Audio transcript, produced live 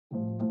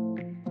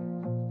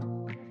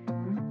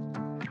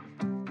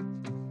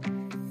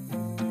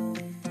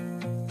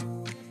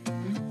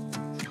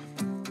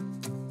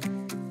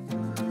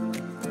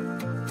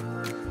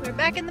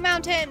back in the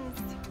mountains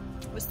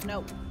with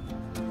snow.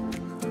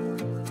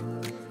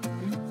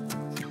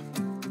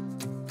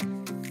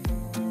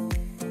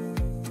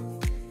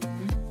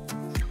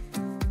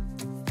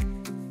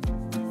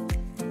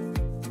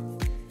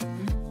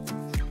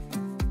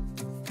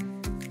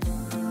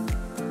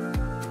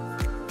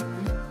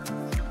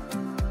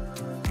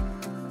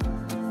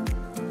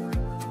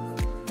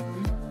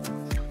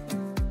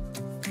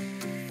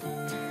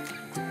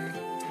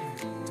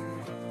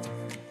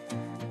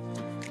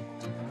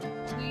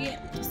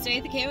 Stayed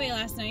at the KOA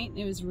last night.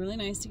 It was really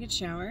nice to get a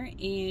shower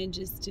and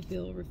just to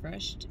feel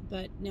refreshed,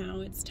 but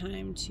now it's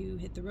time to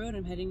hit the road.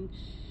 I'm heading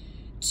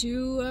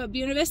to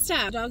Buena Vista.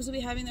 The dogs will be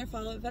having their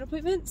follow-up vet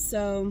appointment,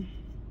 so,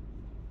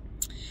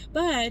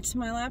 but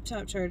my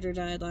laptop charger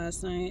died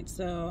last night,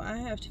 so I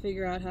have to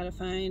figure out how to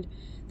find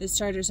this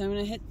charger. So I'm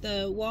going to hit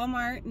the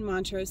Walmart in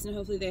Montrose and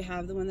hopefully they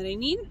have the one that I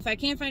need. If I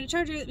can't find a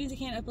charger, that means I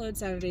can't upload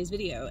Saturday's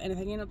video, and if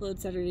I can't upload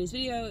Saturday's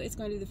video, it's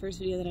going to be the first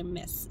video that I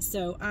miss.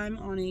 So I'm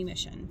on a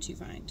mission to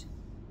find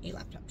a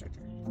laptop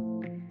charger.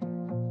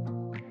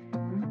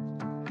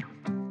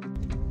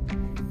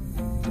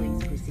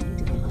 Please proceed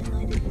to the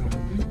highlighted route,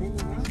 then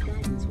the route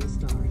guidance will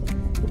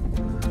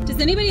start. Does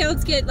anybody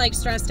else get like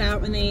stressed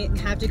out when they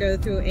have to go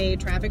through a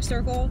traffic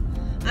circle?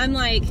 I'm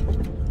like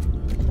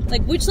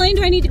which lane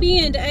do I need to be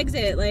in to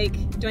exit?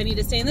 Like, do I need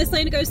to stay in this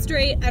lane to go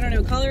straight? I don't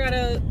know.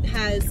 Colorado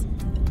has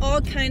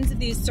all kinds of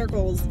these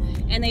circles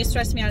and they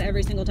stress me out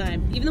every single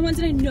time. Even the ones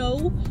that I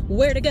know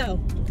where to go.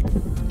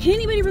 Can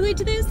anybody relate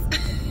to this?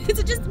 Is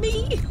it just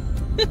me?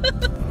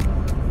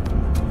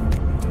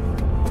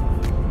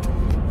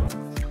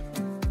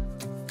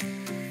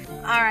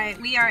 All right,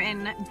 we are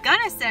in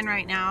Gunnison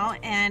right now,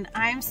 and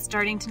I'm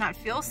starting to not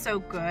feel so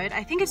good.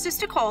 I think it's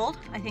just a cold.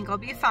 I think I'll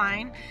be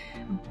fine.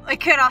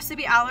 It could also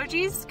be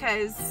allergies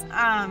because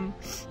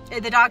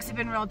the dogs have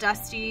been real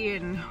dusty,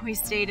 and we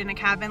stayed in a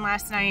cabin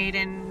last night,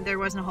 and there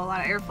wasn't a whole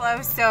lot of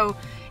airflow. So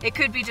it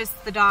could be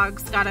just the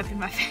dogs got up in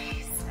my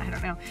face. I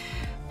don't know.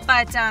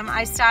 But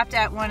I stopped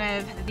at one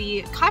of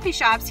the coffee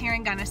shops here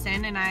in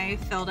Gunnison, and I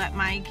filled up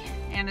my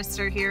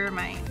canister here,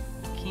 my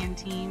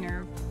canteen,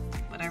 or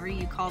whatever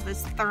you call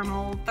this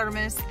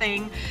thermos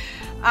thing.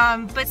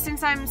 But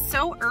since I'm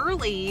so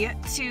early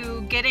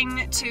to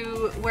getting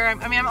to where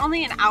I'm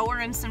only an hour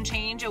and some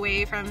change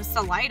away from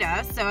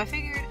Salida, so I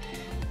figured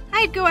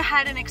I'd go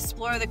ahead and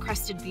explore the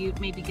Crested Butte,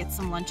 maybe get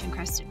some lunch in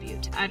Crested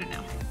Butte. I don't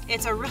know.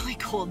 It's a really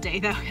cold day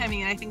though. I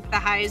mean, I think the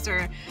highs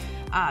are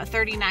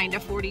 39 to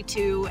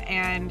 42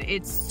 and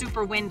it's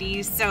super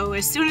windy. So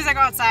as soon as I go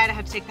outside, I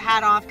have to take the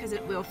hat off because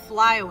it will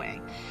fly away.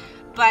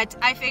 But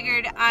I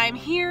figured I'm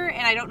here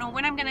and I don't know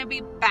when I'm gonna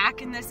be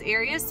back in this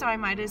area, so I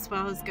might as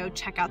well as go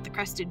check out the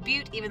Crested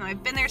Butte. Even though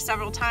I've been there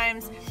several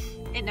times,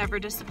 it never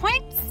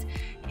disappoints.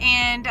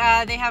 And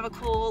they have a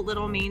cool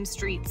little main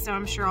street, so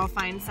I'm sure I'll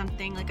find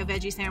something like a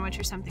veggie sandwich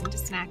or something to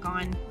snack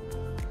on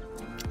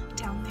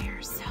down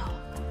there. So,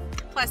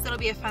 plus it'll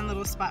be a fun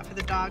little spot for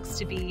the dogs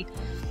to be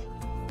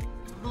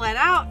let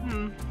out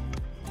and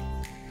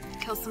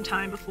kill some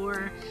time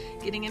before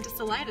getting into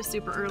Salida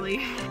super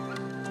early.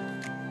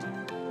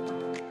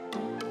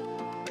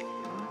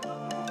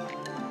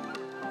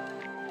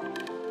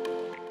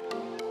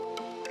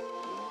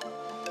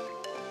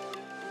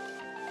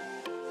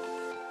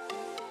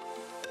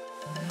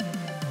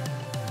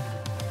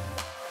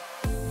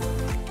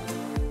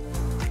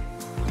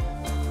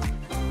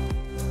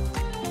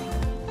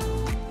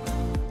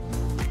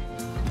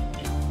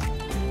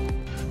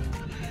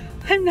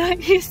 I'm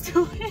not used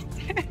to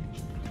winter.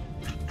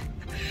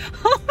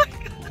 Oh my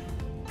god,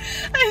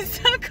 I'm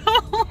so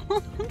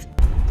cold.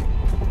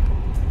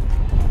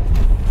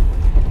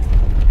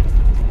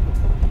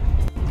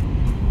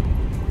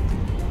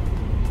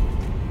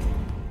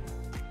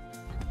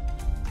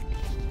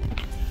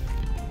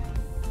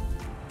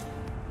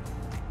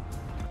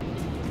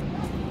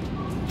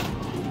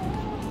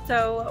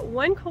 So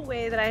one cool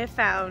way that I have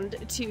found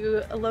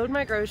to load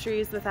my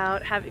groceries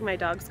without having my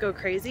dogs go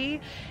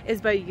crazy is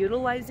by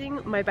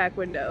utilizing my back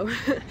window.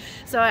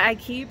 So I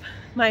keep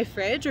my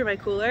fridge or my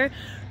cooler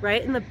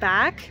right in the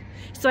back,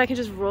 so I can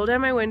just roll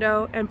down my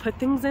window and put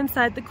things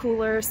inside the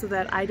cooler so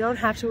that I don't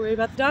have to worry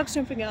about the dogs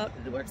jumping out.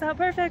 It works out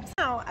perfect.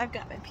 Now I've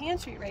got my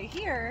pantry right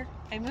here.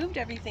 I moved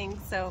everything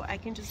so I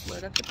can just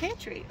load up the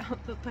pantry. I'll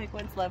put Pike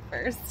One's love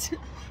first.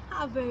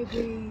 Hi,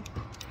 baby.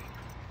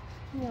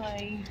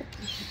 Why?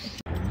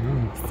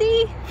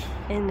 See?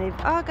 And they've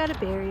all got a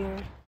barrier.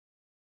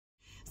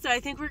 So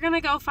I think we're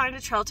gonna go find a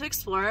trail to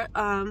explore.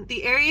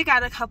 The area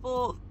got a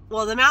couple,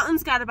 well, the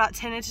mountains got about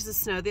 10 inches of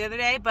snow the other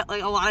day, but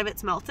like a lot of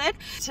it's melted.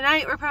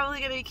 Tonight we're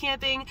probably gonna be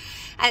camping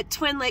at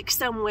Twin Lake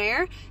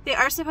somewhere. They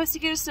are supposed to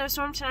get a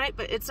snowstorm tonight,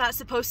 but it's not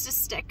supposed to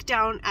stick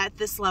down at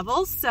this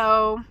level.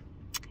 So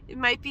it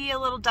might be a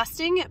little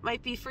dusting, it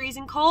might be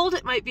freezing cold,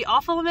 it might be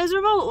awful and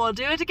miserable, but we'll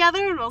do it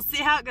together and we'll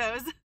see how it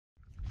goes.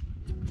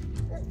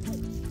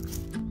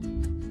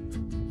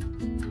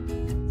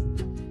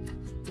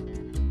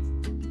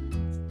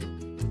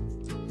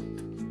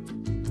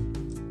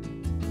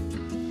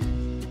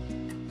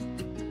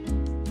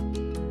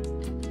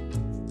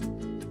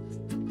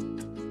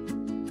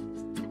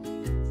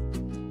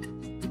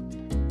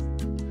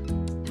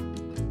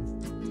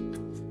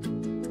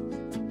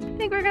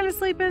 think we're gonna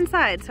sleep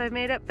inside. So I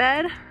made up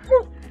bed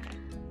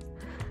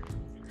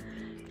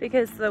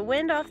because the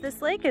wind off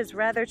this lake is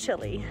rather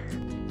chilly.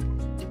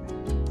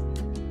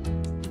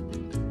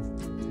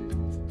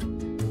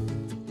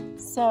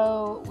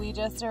 So we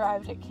just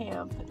arrived at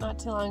camp not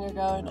too long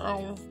ago, and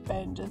I've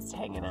been just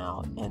hanging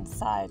out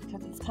inside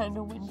because it's kind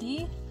of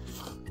windy,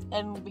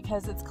 and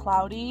because it's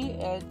cloudy,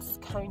 it's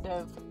kind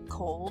of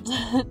cold.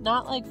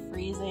 Not like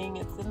freezing,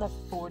 it's in the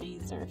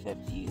 40s or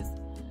 50s.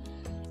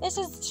 It's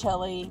just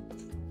chilly,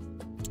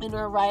 and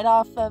we're right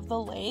off of the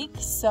lake,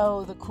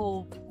 so the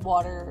cool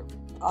water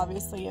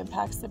obviously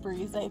impacts the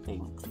breeze, I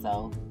think.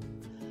 So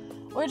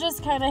we're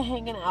just kind of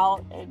hanging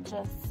out and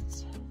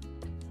just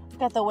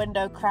got the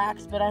window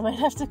cracked, but I might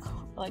have to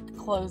like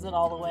close it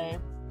all the way.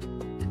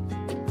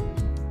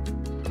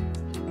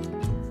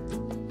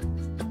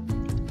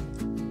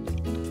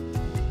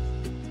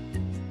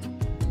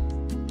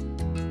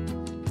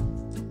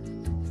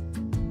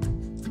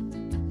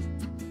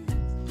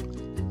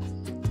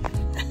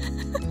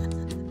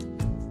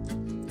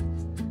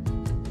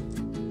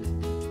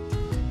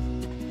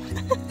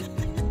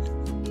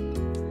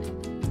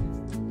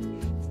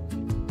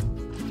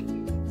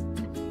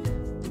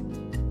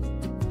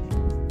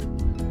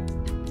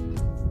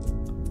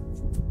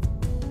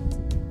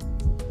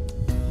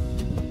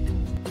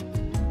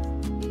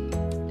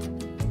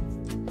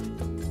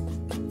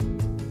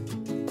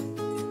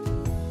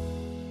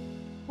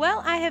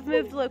 Well, I have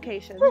moved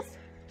locations.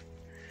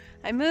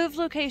 I moved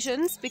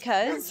locations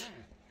because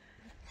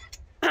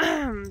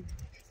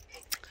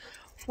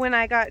when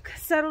I got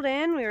settled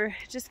in, we were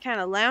just kind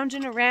of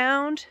lounging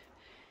around,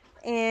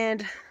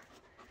 and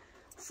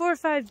 4 or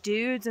 5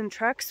 dudes in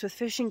trucks with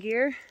fishing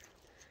gear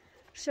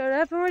showed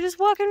up, and we're just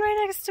walking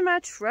right next to my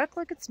truck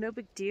like it's no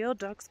big deal.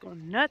 Dog's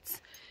going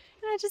nuts,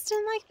 and I just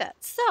didn't like that.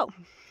 So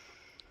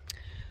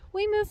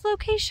we moved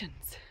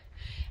locations,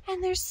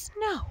 and there's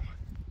snow.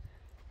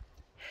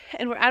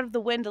 And we're out of the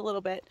wind a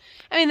little bit.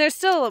 I mean, there's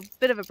still a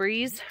bit of a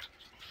breeze,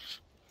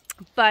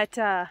 but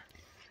yeah,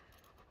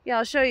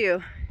 I'll show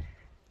you.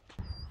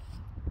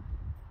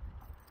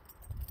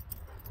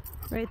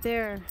 Right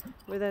there,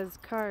 where those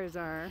cars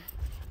are.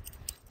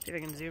 See if I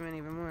can zoom in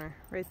even more.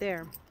 Right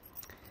there.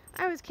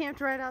 I was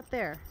camped right out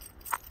there.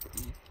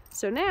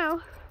 So now,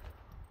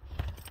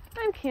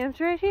 I'm camped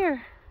right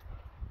here.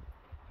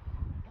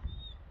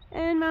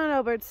 And Mount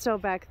Albert's still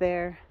back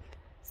there.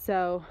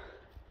 So,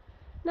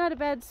 not a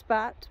bad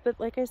spot, but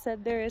like I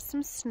said, there is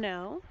some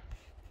snow.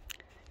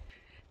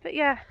 But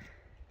yeah,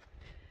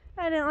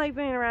 I didn't like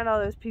being around all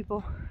those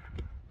people.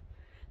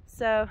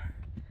 So,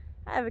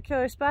 I have a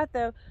killer spot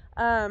though.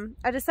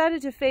 I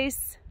decided to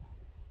face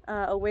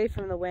away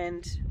from the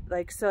wind,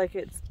 so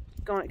it's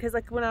going, because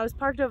like when I was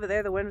parked over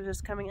there, the wind was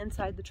just coming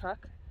inside the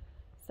truck.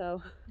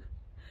 So,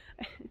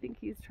 I think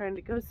he's trying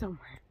to go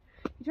somewhere.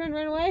 You trying to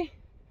run away?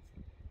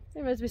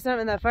 There must be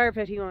something in that fire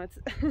pit he wants.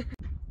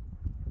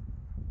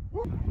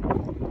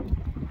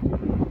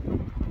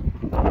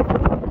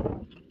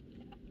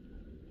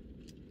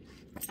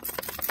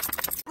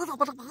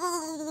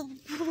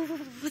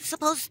 It's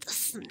supposed to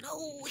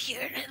snow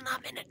here in a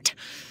minute.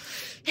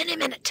 In a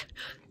minute.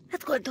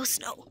 It's going to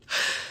snow.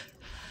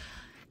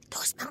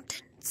 Those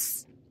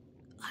mountains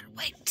are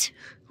white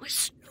with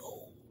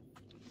snow.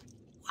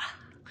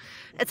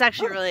 It's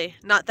actually really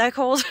not that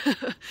cold.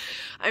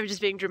 I'm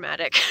just being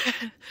dramatic.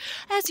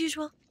 As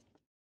usual.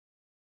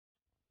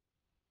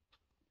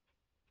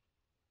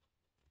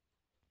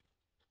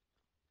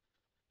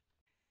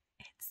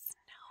 It's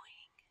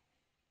snowing.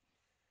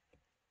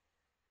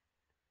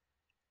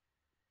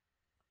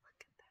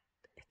 Look at that.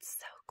 It's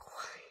so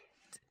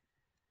quiet.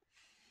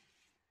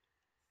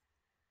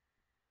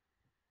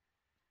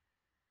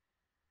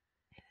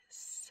 It is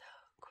so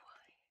quiet.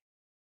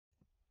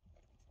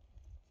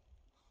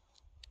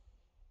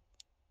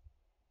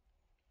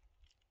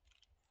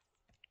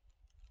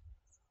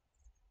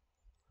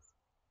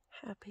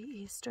 Happy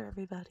Easter,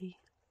 everybody.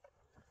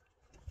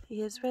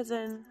 He is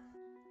risen.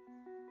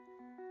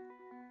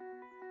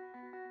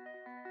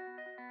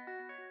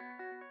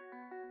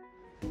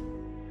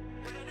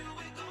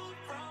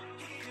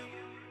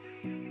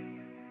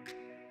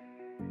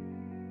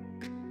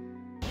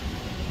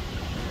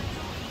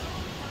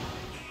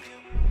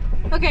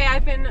 Okay,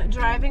 I've been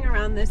driving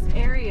around this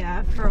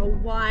area for a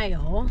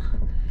while,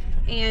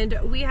 and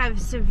we have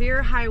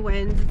severe high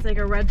winds. It's like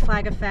a red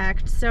flag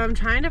effect. So I'm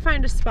trying to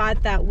find a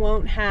spot that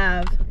won't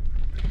have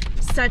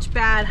such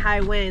bad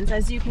high winds.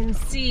 As you can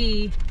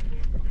see,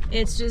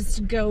 it's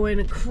just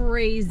going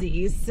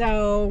crazy.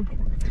 So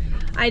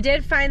I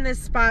did find this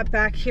spot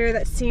back here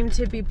that seemed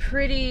to be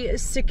pretty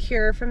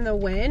secure from the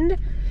wind.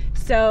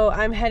 So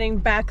I'm heading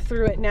back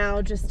through it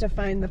now just to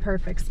find the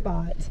perfect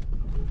spot.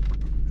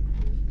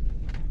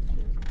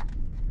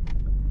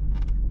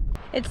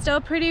 It's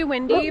still pretty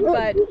windy,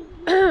 but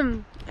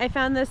I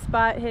found this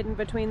spot hidden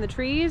between the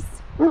trees,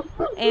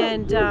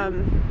 and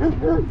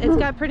it's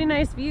got pretty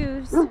nice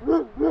views.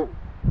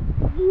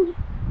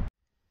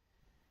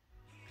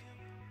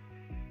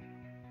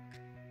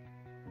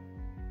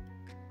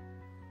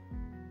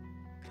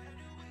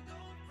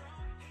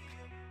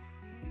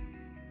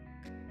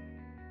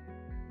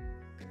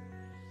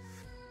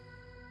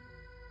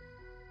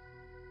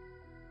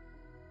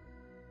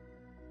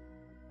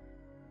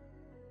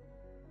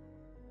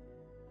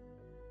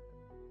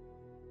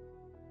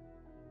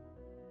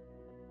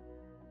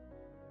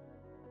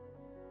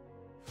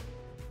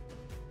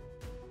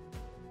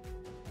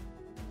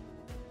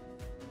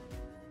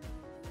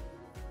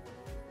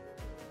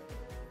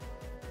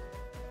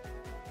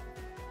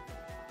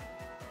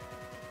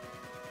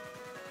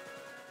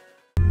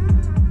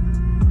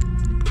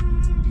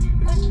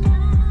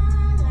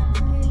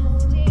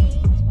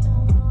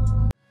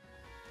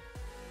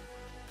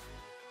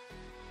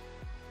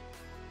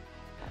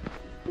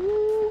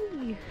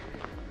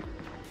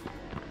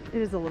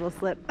 It is a little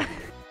slip.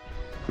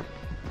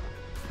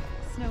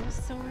 Snow is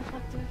so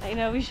reflective. I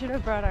know, we should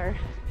have brought our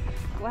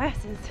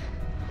glasses.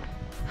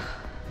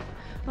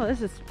 Oh,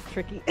 this is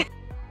tricky.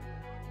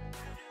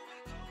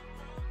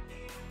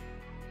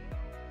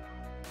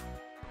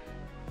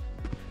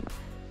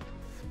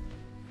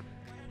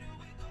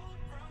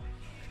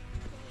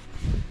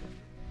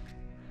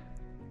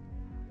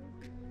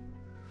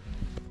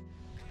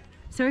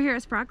 So we're here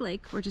at Sprague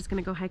Lake. We're just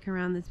gonna go hike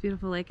around this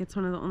beautiful lake. It's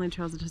one of the only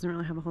trails that doesn't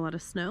really have a whole lot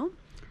of snow.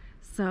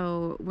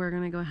 So we're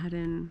gonna go ahead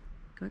and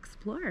go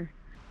explore.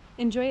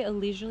 Enjoy a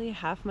leisurely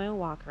half-mile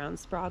walk around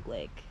Sprague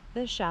Lake.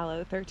 This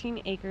shallow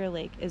 13-acre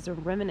lake is a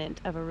remnant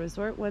of a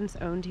resort once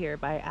owned here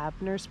by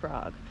Abner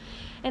Sprague,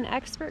 an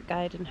expert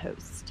guide and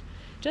host.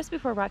 Just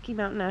before Rocky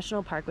Mountain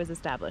National Park was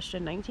established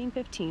in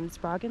 1915,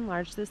 Sprague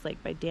enlarged this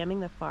lake by damming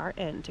the far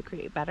end to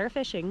create better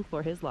fishing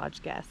for his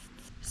lodge guests.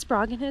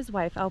 Sprague and his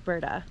wife,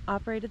 Alberta,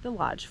 operated the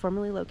lodge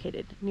formerly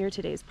located near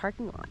today's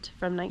parking lot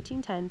from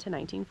 1910 to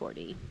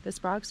 1940. The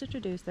Spragues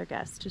introduced their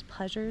guests to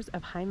pleasures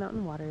of high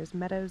mountain waters,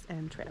 meadows,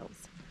 and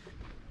trails.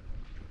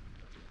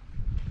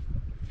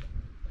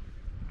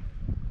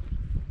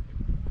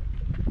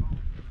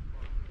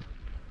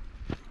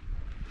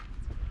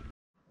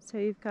 So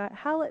you've got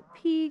Howlett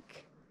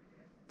Peak,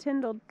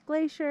 Tyndall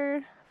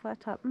Glacier, Flat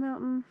Top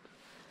Mountain,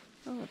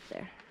 all up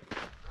there.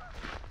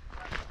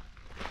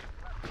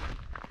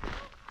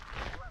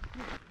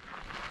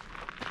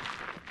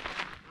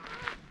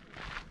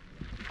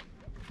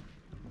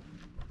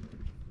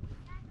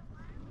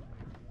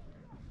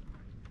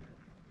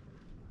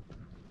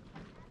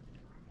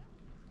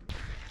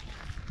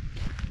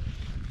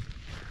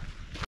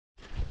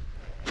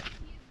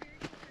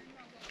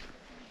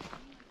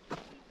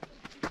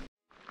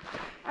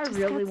 I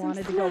really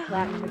wanted to go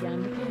platinum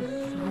again.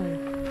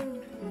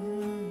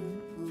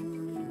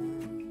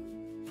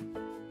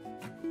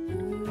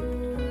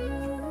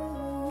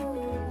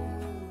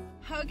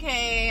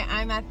 Okay,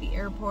 I'm at the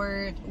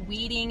airport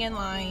waiting in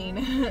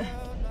line.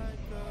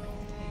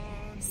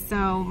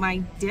 So my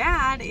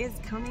dad is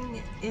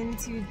coming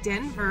into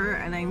Denver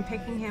and I'm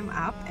picking him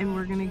up and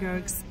we're gonna go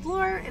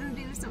explore and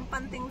do some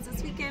fun things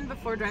this weekend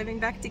before driving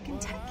back to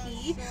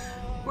Kentucky,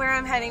 where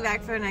I'm heading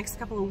back for the next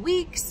couple of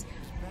weeks.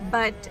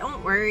 But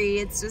don't worry,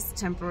 it's just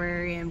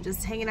temporary. I'm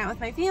just hanging out with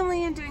my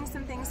family and doing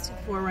some things to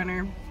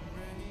 4Runner.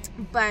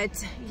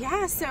 But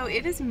yeah, so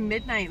it is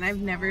midnight and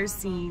I've never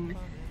seen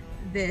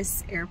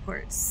this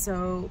airport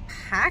so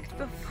packed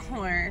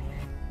before.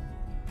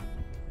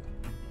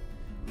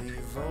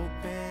 Leave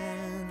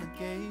open the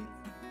gate,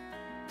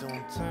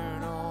 don't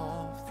turn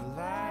off the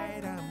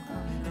light, I'm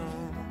coming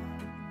home.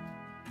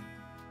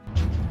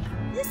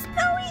 It's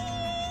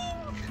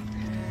snowing!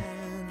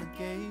 Open the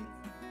gate,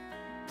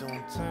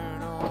 don't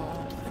turn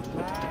off the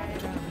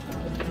light, I'm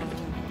coming home.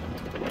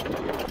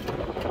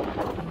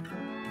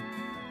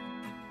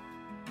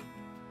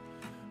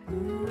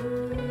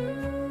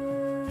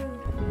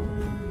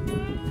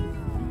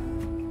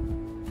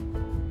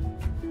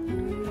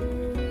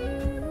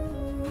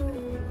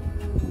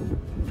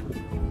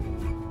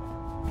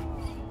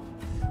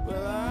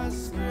 Well, I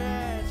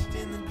scratched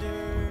in the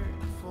dirt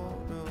for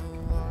a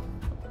while.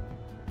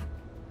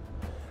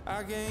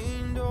 I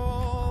gained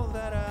all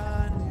that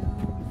I knew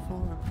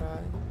for a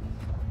price.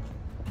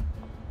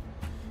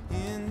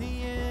 In the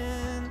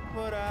end,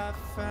 what I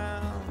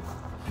found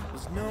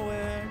was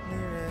nowhere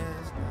near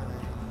as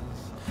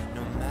nice.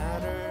 No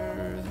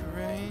matter the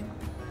rain,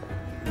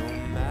 no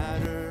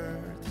matter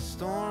the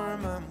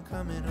storm, I'm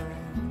coming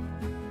home.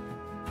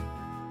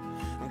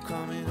 I'm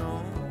coming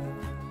home.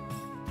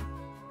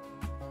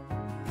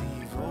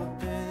 Leave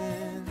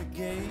open the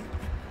gate,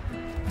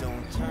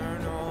 don't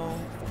turn off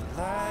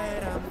the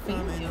light, I'm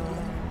coming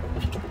home.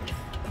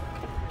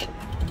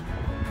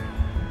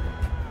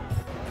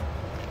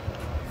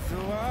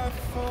 Though I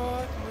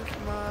fought with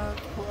my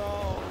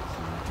claws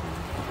and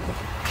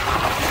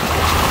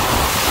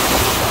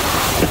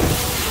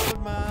teeth,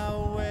 my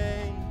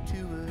way to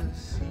a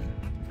seat,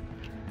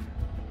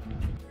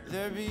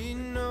 there be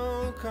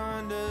no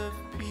kind of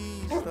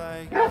peace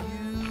like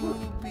you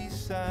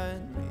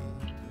beside me.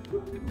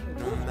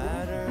 No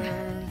matter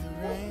the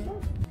rain,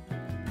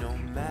 no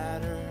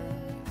matter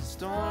the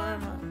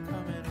storm, I'm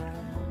coming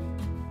home.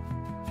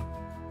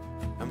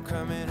 I'm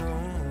coming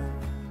home.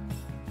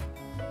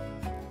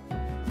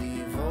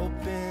 Leave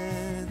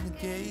open the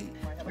gate,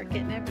 We're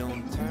getting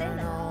everything don't turn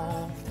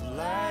off the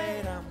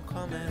light, I'm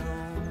coming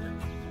home.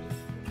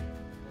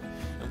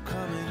 I'm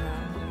coming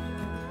home.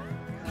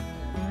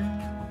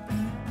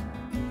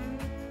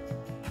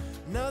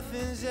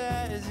 Nothing's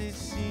as it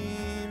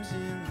seems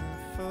in the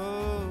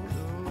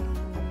photo.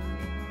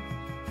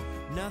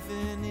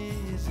 Nothing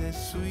is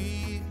as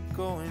sweet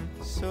going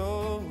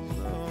solo.